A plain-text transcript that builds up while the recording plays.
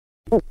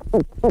Seems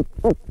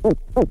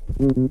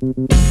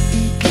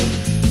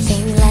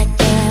like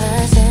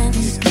ever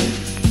since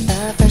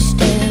the first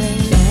day we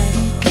met,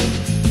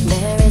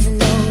 there is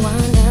no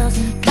one else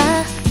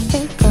I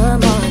think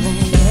of more than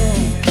you.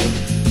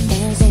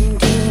 Can't seem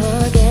to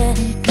forget,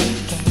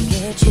 can't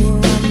get you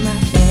on my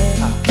head.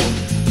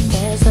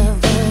 There's a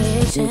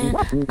variation,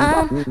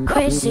 I'm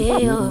crazy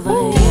over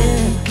you.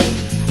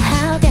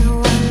 How can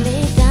one be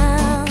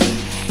down?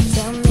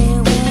 Tell me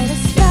where to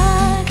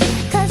start,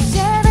 'cause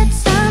every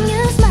time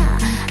you smile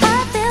I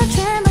feel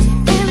tremors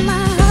in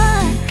my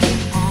heart.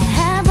 I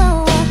have a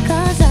war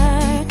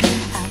concern.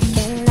 How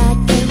can I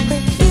get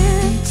with you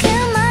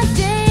till my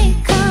day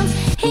comes?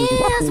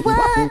 Here's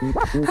what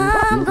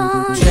I'm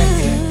gonna do.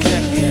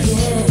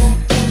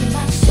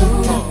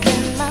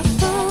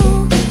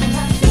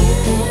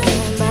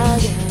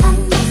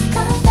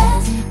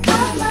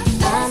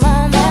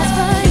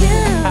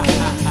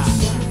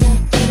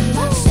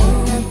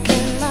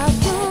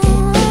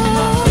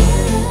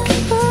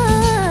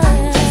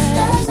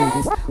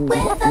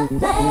 With a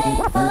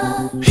flavor.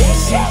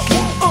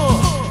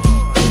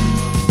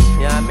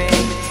 Yeah, I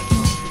mean,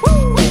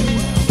 woo.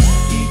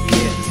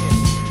 Yeah.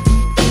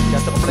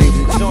 Got the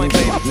blazing joint,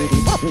 baby.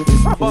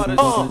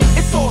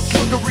 It's all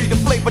sugary, the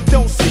flavor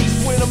don't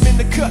cease. When I'm in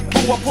the cut,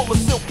 I pull the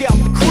silk out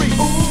the crease.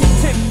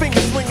 10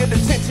 fingers ring of the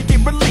tension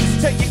get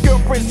released. Tell your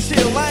girlfriends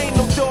chill, I ain't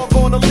no dog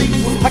on a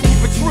leash. I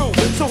keep it true,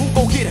 so who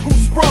gon' get who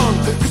sprung?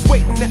 'Cause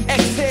waiting to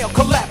exhale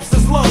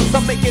collapses lungs. I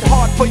make it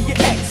hard for your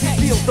ex,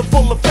 he feels the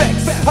full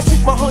effects. I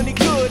treat my honey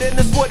good and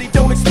that's what he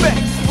don't expect.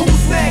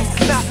 Who's next?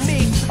 Not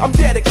me, I'm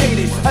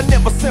dedicated. I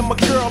never send my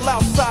girl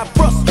outside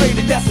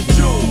frustrated, that's a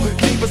jewel.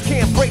 Divas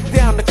can't break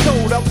down the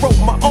code. I wrote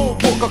my own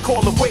book, I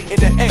call it Waiting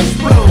to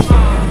Explode.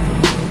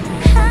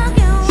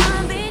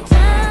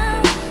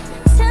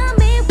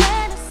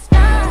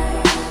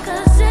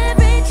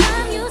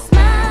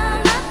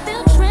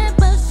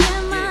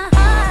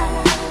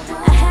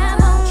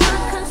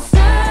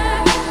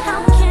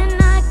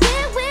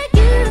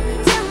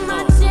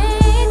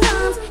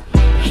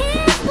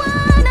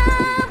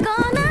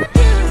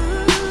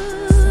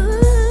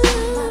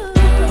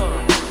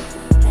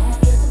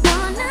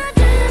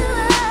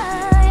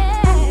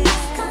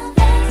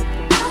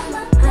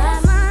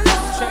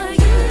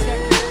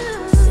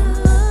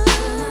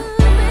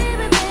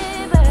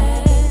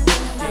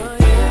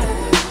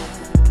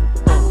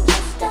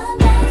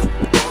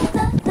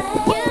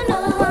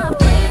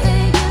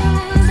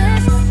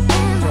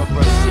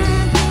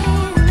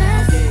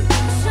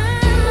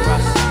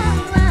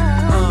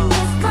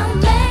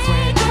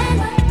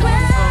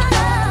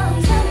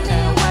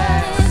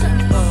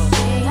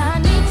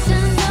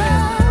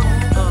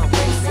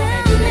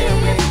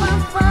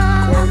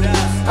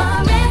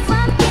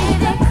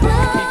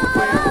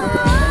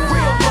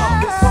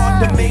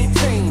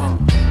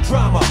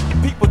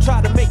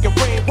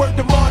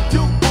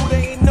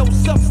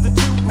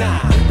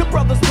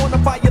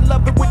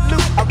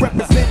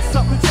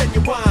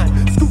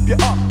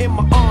 In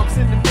my arms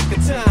in the nick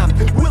of time,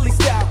 Willie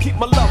style, keep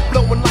my love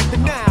blowing like the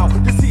Nile.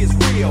 This is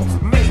real,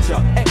 major,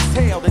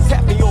 exhale.